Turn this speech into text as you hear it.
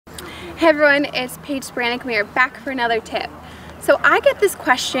Hey everyone, it's Paige Spiranac. We are back for another tip. So I get this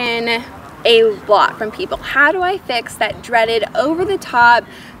question a lot from people. How do I fix that dreaded over-the-top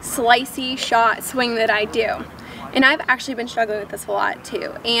slicey shot swing that I do? And I've actually been struggling with this a lot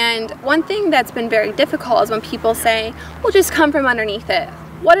too. And one thing that's been very difficult is when people say, well, just come from underneath it.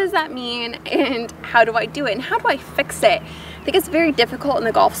 What does that mean and how do I do it and how do I fix it? I think it's very difficult in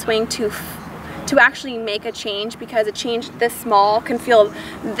the golf swing to actually make a change, because a change this small can feel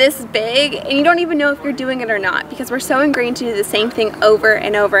this big and you don't even know if you're doing it or not, because we're so ingrained to do the same thing over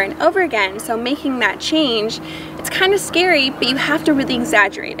and over and over again. So making that change, it's kind of scary, but you have to really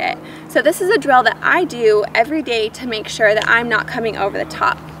exaggerate it. So this is a drill that I do every day to make sure that I'm not coming over the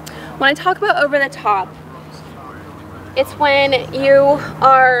top. When I talk about over the top, it's when you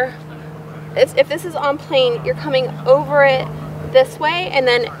are, if this is on plane, you're coming over it this way, and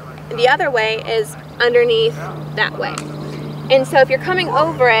then the other way is underneath that way. And so if you're coming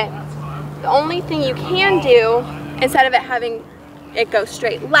over it, the only thing you can do, instead of it having it go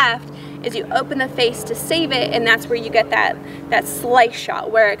straight left, is you open the face to save it, and that's where you get that slice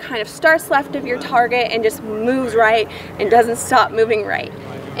shot, where it kind of starts left of your target and just moves right and doesn't stop moving right.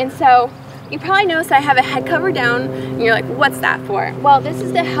 And so you probably noticed I have a head cover down, and you're like, what's that for? Well, this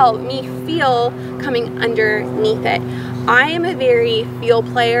is to help me feel coming underneath it. I am a very feel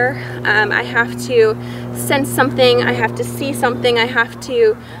player. I have to sense something, I have to see something, I have to,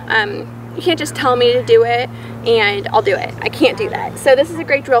 you can't just tell me to do it and I'll do it. I can't do that. So this is a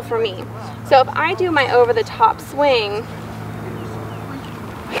great drill for me. So if I do my over the top swing,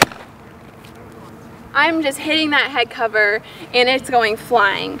 I'm just hitting that head cover and it's going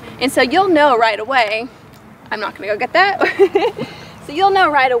flying. And so you'll know right away, I'm not gonna go get that. So you'll know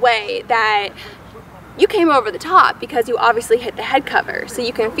right away that you came over the top because you obviously hit the head cover. So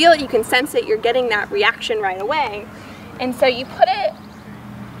you can feel it, you can sense it, you're getting that reaction right away. And so you want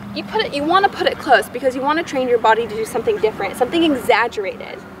to put it close because you want to train your body to do something different, something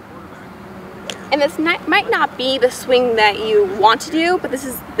exaggerated. And this might not be the swing that you want to do, but this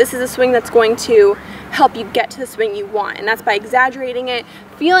is a swing that's going to help you get to the swing you want, and that's by exaggerating it,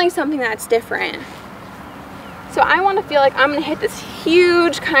 feeling something that's different. So I want to feel like I'm going to hit this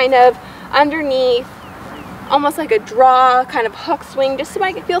huge kind of underneath, almost like a draw kind of hook swing, just so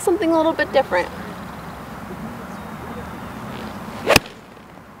I can feel something a little bit different.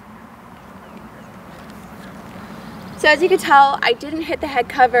 So as you can tell, I didn't hit the head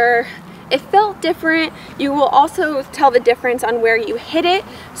cover. It felt different. You will also tell the difference on where you hit it.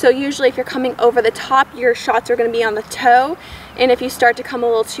 So usually if you're coming over the top, your shots are going to be on the toe. And if you start to come a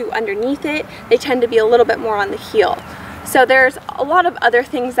little too underneath it, they tend to be a little bit more on the heel. So there's a lot of other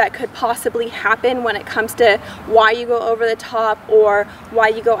things that could possibly happen when it comes to why you go over the top or why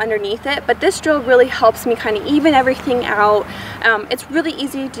you go underneath it. But this drill really helps me kind of even everything out. It's really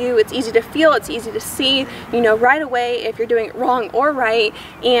easy to do, it's easy to feel, it's easy to see, you know, right away if you're doing it wrong or right.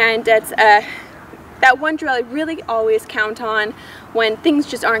 And it's that one drill I really always count on when things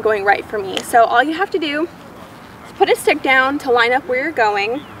just aren't going right for me. So all you have to do is put a stick down to line up where you're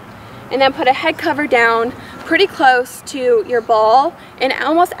going, and then put a head cover down pretty close to your ball and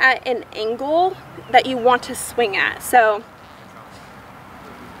almost at an angle that you want to swing at. So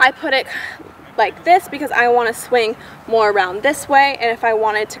I put it like this because I want to swing more around this way, and if I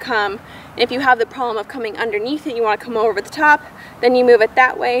wanted to come, if you have the problem of coming underneath it, you want to come over the top, then you move it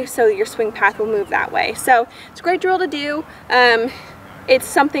that way so your swing path will move that way. So it's a great drill to do. It's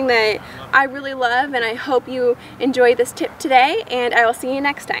something that I really love, and I hope you enjoy this tip today, and I will see you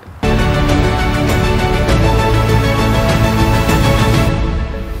next time.